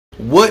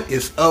What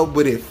is up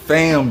with it,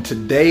 fam?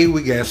 Today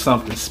we got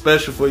something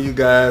special for you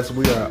guys.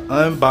 We are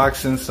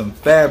unboxing some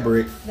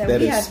fabric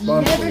that is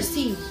sponsored.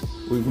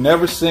 We've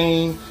never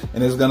seen,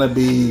 and it's gonna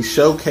be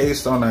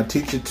showcased on our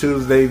Teacher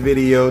Tuesday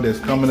video that's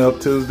coming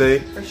up Tuesday.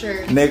 For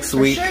sure. Next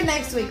week. For sure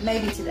next week,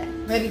 maybe today,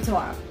 maybe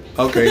tomorrow.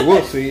 Okay,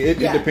 we'll see. It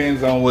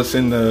depends on what's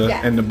in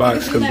the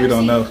box because we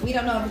don't know. We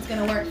don't know if it's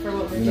gonna work for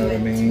what we're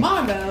doing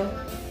tomorrow,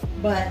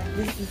 but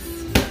this is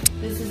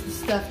the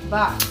stuffed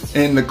box.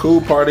 And the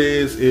cool part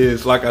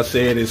is like I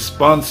said, it's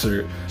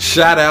sponsored.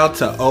 Shout out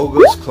to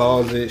Olga's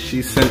Closet.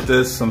 She sent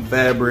us some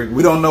fabric.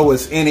 We don't know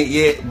what's in it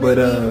yet, but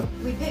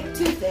we picked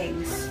two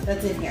things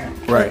that's in here.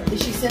 Right.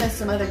 She sent us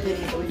some other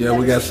goodies. Yeah,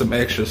 we got some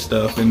extra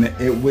stuff, and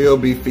it will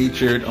be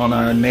featured on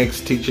our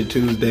next Teacher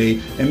Tuesday,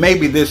 and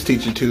maybe this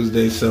Teacher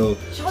Tuesday. So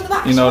show the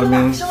box, you know what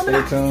I mean.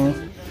 Stay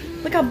tuned.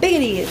 Look how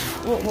big it is.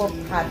 We'll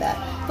hide that.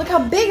 Look how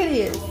big it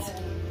is.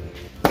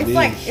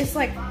 It's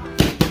like.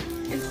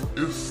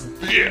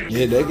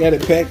 Yeah, they got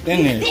it packed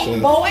in there. Thick, so.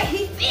 Boy,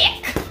 he's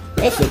thick.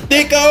 That's a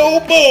thick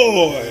old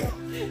boy.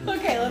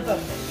 Okay, let's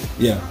open it.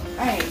 Yeah.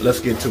 All right. Let's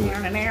get to it.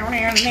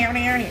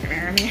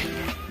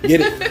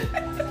 Get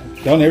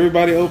it. Don't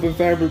everybody open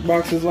fabric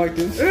boxes like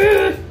this?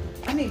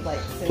 I need like.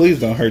 Please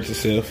don't hurt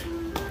yourself.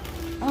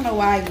 I don't know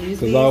why I use these.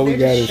 Because all we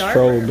got is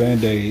troll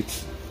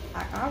band-aids.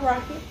 I'll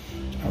rock it.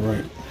 All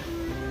right.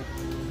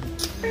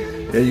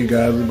 There you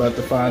guys. We're about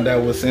to find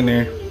out what's in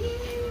there.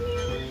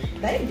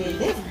 They did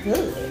this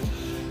good.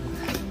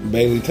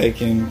 Bailey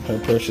taking her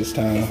precious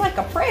time. It's like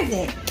a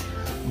present.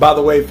 By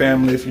the way,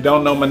 family, if you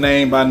don't know my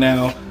name by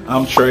now,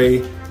 I'm Trey.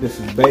 This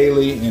is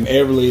Bailey, and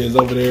Everly is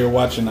over there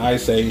watching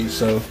Ice Age.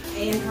 So.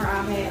 And her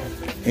iPad.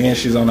 And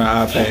she's on her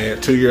iPad.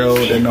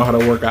 2-year-old that know how to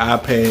work an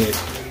iPad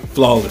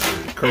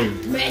flawlessly.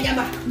 Crazy.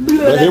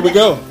 But here we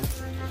go.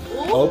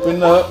 Ooh.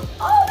 Open up.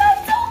 Oh,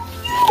 that's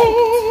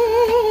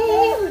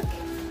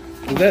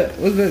so cute.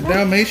 Was that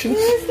Dalmatians?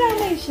 It is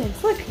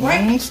Dalmatians. Look,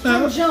 right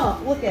from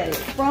jump. Look at it.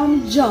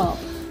 From jump.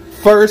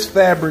 First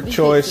fabric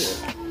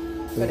choice.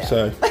 Oops,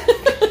 sorry.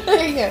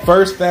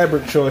 First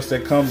fabric choice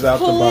that comes out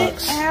the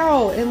box. Pull it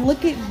out and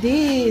look at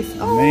this.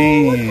 Oh,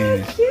 man,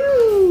 look how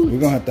cute. We're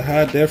gonna have to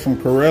hide that from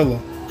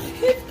Corella.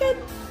 It's got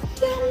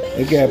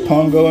Dalmatians. It got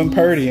Pongo and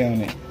Purdy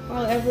on it.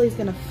 Oh, Everly's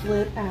gonna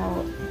flip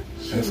out.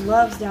 She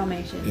loves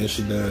Dalmatians. Yeah,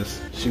 she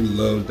does. She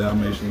loves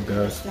Dalmatians,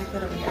 guys. Stack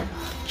that over here.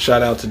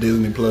 Shout out to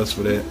Disney Plus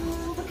for that.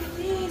 Oh, look at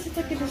this. It's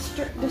like a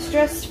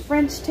distressed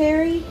French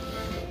terry.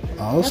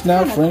 Oh, it's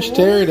not French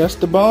terry. That's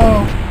the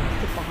bomb.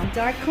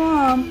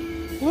 TheBomb.com.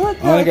 Look,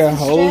 oh, it got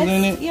holes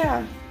in it?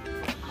 Yeah.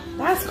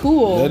 That's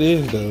cool. That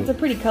is, though. It's a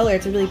pretty color.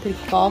 It's a really pretty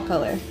fall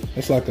color.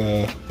 It's like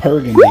a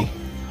burgundy.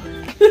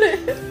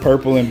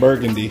 Purple and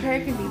burgundy.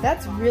 Burgundy.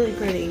 That's really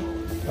pretty.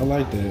 I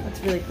like that. That's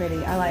really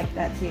pretty. I like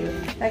that, too.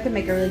 That could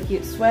make a really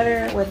cute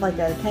sweater with like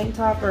a tank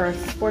top or a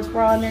sports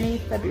bra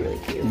underneath. That'd be really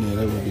cute. Yeah,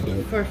 that would be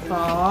dope. For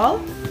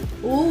fall.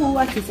 Ooh,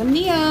 I see some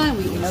neon.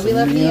 We we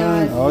love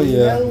neon. Oh,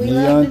 yeah.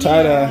 Neon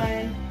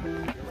tie-dye.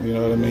 You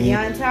know what I mean?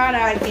 Neon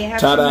tie-dye. Can't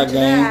have tie-dye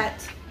gang.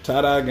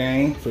 Tie-dye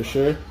gang, for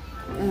sure.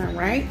 All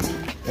right.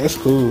 That's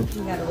cool.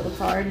 We got a little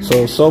card.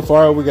 So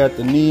far we got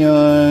the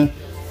neon,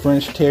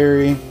 French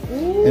terry,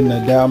 and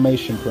the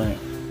Dalmatian print.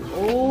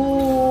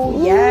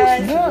 Oh,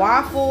 yes. Snap.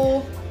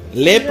 Waffle.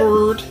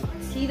 Leopard.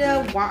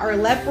 Cheetah or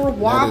leopard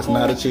waffle. That is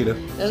not a cheetah.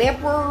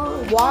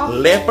 Leopard waffle.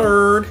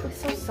 Leopard.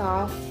 It's so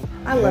soft.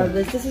 I love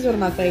this. This is one of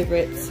my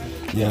favorites.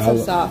 Yeah, so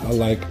soft. I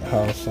like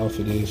how soft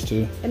it is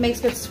too. It makes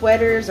good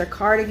sweaters or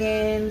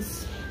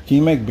cardigans. Can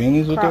you make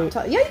beanies with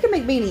that? Yeah, you can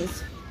make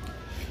beanies.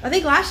 I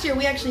think last year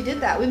we actually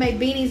did that. We made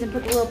beanies and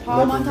put the little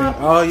palm on top.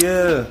 Oh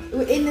yeah.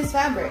 In this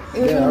fabric.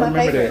 It was one of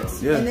my favorites.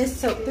 That. Yeah. And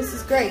this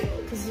is great.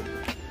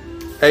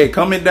 Hey,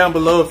 comment down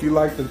below if you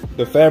like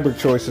the fabric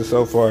choices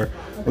so far.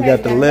 Okay, we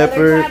got the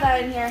leopard. Tie-dye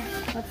in here.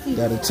 Let's see.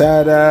 Got a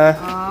tie-dye.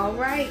 All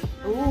right.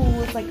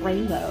 Ooh, it's like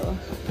rainbow.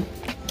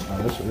 Oh,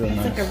 that's real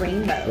nice. It's like a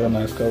rainbow. Real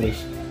nice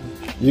colors.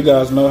 You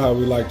guys know how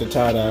we like the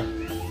tie-dye.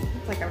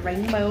 It's like a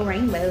rainbow.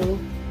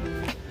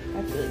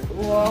 That's really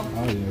cool.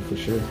 Oh yeah, for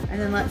sure. And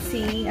then let's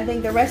see. I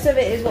think the rest of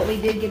it is what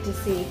we did get to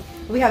see.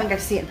 We haven't got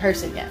to see it in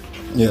person yet.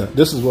 Yeah,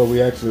 this is what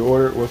we actually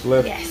ordered. What's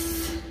left?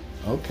 Yes.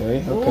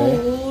 Okay.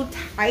 Ooh,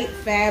 tight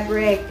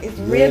fabric. It's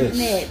rib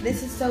knit.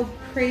 This is so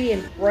pretty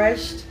and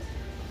brushed.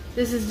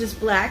 This is just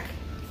black.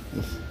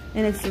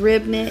 And it's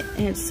rib knit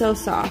and it's so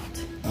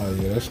soft. Oh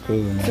yeah, that's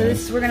cool, man.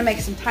 So we're gonna make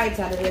some tights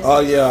out of this. Oh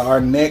yeah, our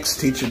next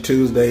Teacher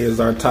Tuesday is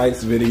our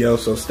tights video,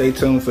 so stay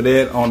tuned for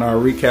that on our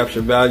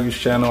Recaptured Values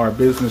channel, our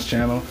business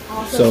channel.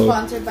 Also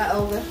sponsored by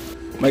Olga.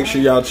 Make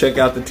sure y'all check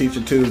out the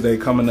Teacher Tuesday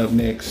coming up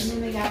next.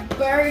 And then we got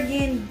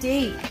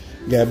burgundy.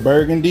 Got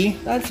burgundy.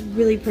 That's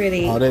really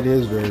pretty. Oh, that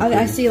is very pretty.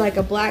 I see like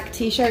a black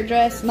t-shirt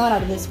dress, not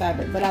out of this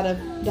fabric, but out of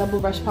double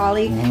brush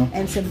poly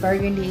and some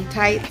burgundy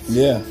tights.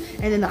 Yeah.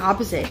 And then the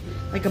opposite,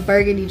 like a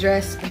burgundy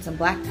dress and some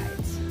black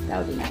tights. That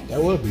would be nice.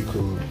 That would be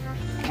cool.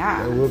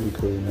 Yeah. That would be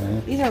cool,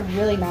 man. These are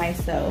really nice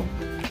though.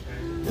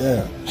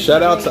 Yeah.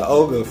 Shout out to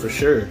Olga for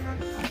sure.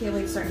 I can't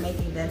wait to start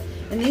making them.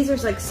 And these are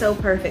like so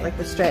perfect, like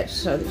the stretch.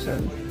 So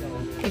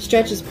the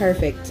stretch is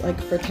perfect,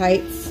 like for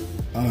tights.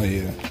 Oh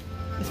yeah.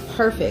 It's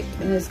perfect,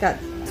 and it's got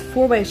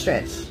 4-way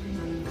stretch, so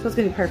it's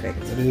gonna be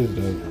perfect. It is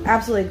dope.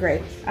 Absolutely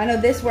great. I know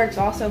this works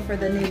also for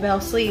the new bell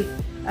sleeve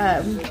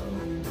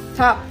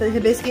top, the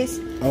hibiscus,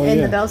 and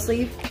the bell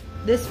sleeve.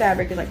 This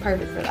fabric is like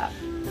perfect for that.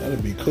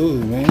 That'd be cool,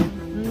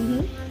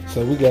 man.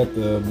 So we got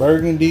the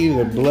burgundy,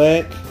 the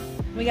black.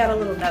 We got a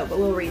little note, but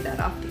we'll read that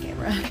off the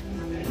camera.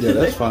 Yeah,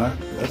 that's fine.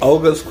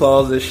 Olga's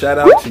Closet, shout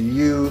out to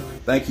you.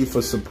 Thank you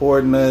for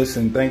supporting us,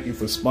 and thank you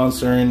for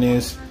sponsoring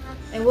this.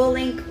 And we'll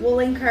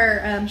link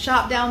her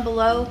shop down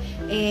below,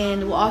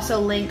 and we'll also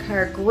link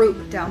her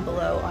group down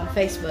below on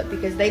Facebook,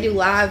 because they do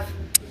live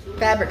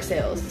fabric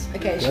sales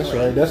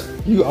occasionally. That's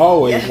right. You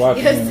always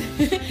watching them.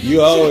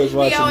 You always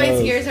watching. He always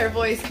hears her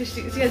voice, because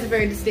she has a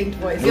very distinct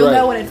voice. You'll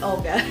know when it's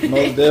Olga.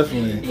 Most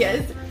definitely.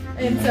 Yes.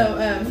 And so,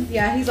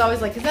 yeah, he's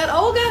always like, "Is that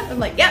Olga?" I'm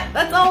like, "Yeah,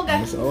 that's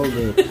Olga." It's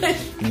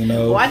Olga. You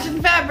know,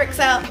 watching fabric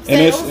sales.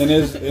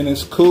 And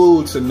it's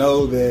cool to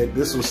know that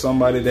this was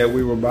somebody that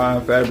we were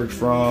buying fabrics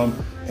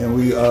from, and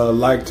we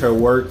liked her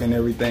work and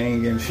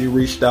everything, and she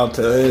reached out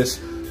to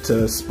us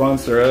to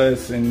sponsor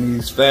us in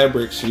these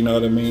fabrics. You know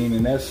what I mean?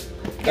 And that's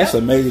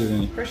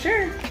amazing. For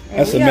sure. And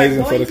that's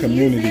amazing for the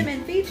community. Use them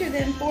and feature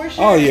them for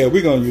sure. Oh yeah,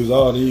 we're gonna use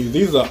all these.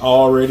 These are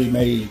already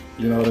made.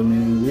 You know what I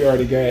mean? We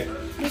already got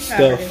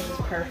stuff. This is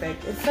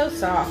perfect. It's so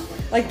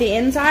soft. Like the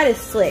inside is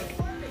slick.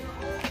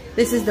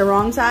 This is the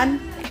wrong side.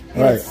 And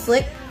right. It's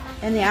slick,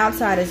 and the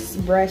outside is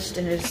brushed,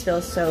 and it just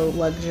feels so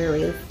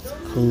luxurious.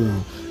 Cool.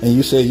 And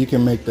you said you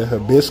can make the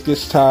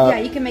hibiscus top. Yeah,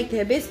 you can make the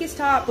hibiscus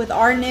top with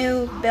our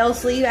new bell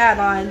sleeve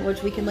add-on,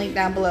 which we can link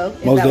down below.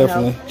 Most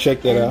definitely.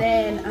 Check that out.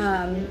 And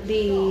then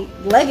the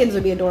leggings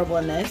would be adorable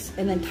in this.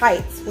 And then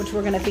tights, which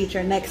we're going to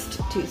feature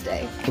next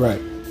Tuesday. Right.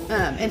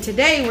 And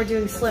today we're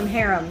doing Slim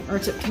Harem, or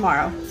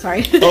tomorrow,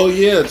 sorry. Oh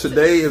yeah,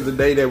 today is the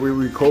day that we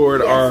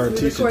record our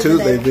Teacher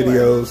Tuesday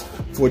videos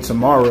for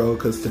tomorrow,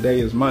 because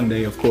today is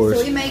Monday, of course.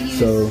 So we may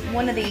use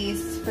one of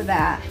these for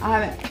that.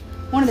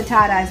 One of the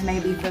tie-dyes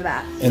maybe for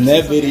that. And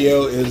that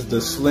video is the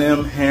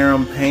Slim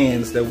Harem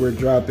pants that we're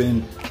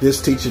dropping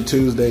this Teacher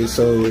Tuesday.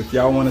 So if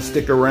y'all want to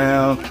stick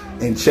around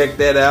and check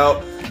that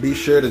out, be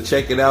sure to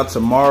check it out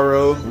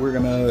tomorrow. We're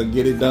gonna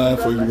get it done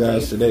for you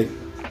guys today.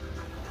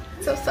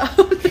 So soft.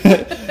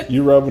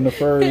 You rubbing the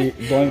furry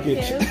blanket.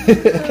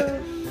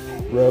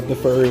 Rub the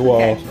furry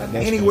wall.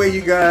 Okay. Anyway,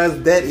 you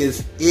guys, that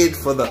is it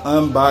for the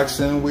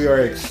unboxing. We are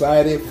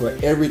excited for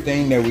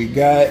everything that we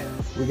got.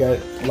 We got,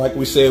 like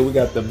we said, we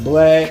got the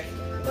black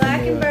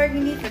and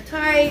burgundy for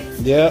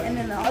tights. Yep. And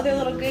then the other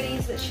little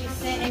goodies that she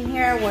sent in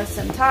here was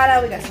some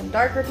tie-dye. We got some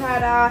darker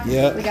tie-dye.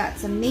 Yep. We got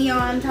some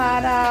neon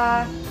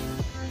tie-dye.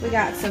 We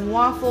got some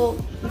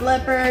waffle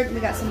leopard.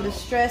 We got some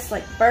distressed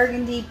like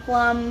burgundy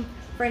plum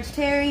French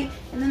terry,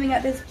 and then we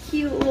got this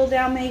cute little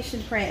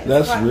Dalmatian print.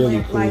 That's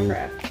really cool.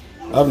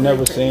 I've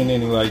never seen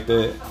any like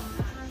that.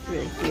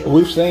 Really cute.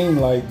 We've seen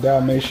like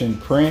Dalmatian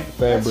print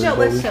fabric.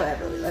 Let's show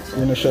Everly. You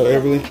want to show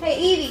Everly? Hey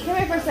Evie, come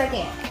here for a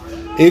second.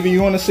 Evie,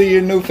 you want to see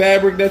your new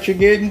fabric that you're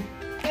getting?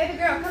 Baby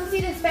girl, come see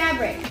this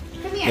fabric.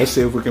 Come here. Let's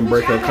see if we can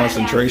break her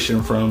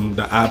concentration from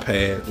the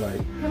iPad.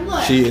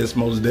 Like, she is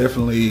most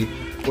definitely,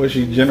 what's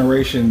she,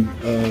 Generation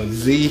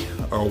Z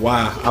or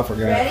Y? I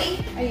forgot.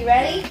 Ready? Are you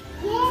ready?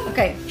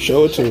 Okay.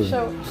 Show it to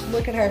her.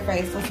 Look at her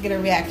face. Let's get her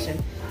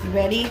reaction. You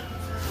ready?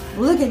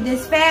 Look at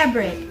this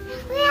fabric.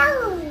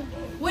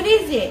 What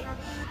is it?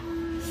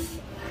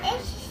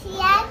 It's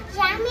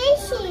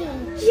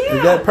Dalmatian. Yeah.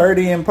 Is that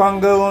Purdy and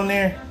Pongo on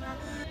there?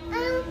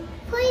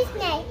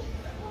 Who's name?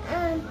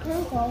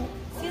 Pongo.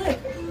 See, look.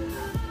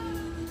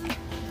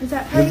 Is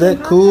that Purdy? Is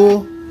that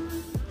cool?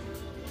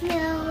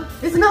 No.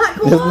 It's not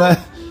cool? It's not.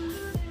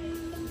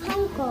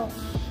 Pongo.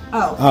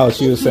 Oh. Oh,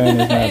 she was saying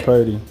it's not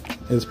Purdy.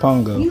 It's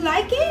Pongo. You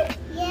like it?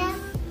 Yeah.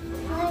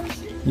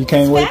 You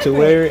can't wait to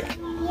wear it?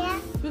 Yeah.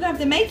 We're going to have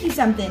to make you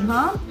something,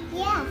 huh?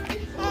 Yeah.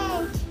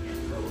 And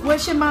what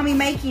should mommy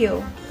make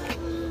you?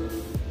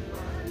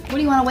 What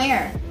do you want to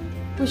wear?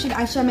 Should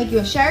I make you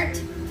a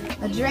shirt?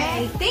 A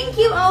dress? Thank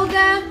you,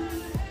 Olga.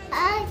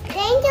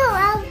 Thank you,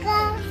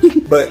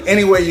 Olga. But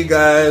anyway, you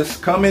guys,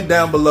 comment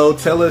down below.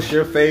 Tell us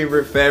your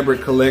favorite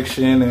fabric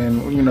collection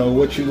and, you know,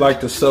 what you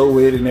like to sew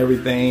with and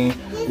everything.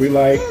 We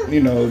like,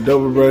 you know,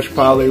 double brush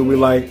poly. We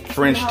like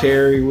French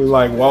terry. We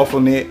like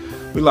waffle knit.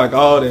 We like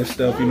all that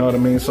stuff, you know what I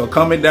mean? So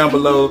comment down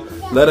below.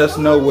 Let us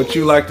know what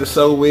you like to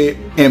sew with.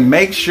 And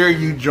make sure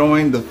you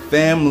join the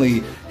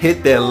family.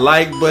 Hit that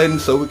like button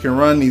so we can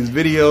run these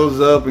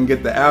videos up and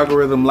get the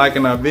algorithm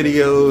liking our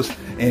videos.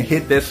 And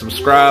hit that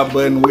subscribe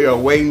button. We are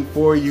waiting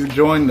for you.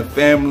 Join the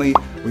family.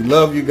 We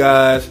love you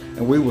guys.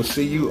 And we will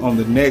see you on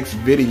the next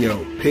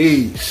video.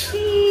 Peace.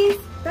 Peace.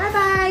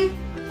 Bye-bye.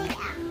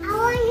 I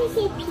want to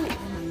say peace.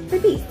 Say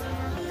peace.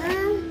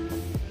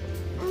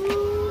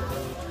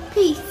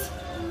 Peace.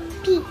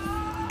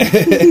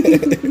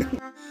 Peace.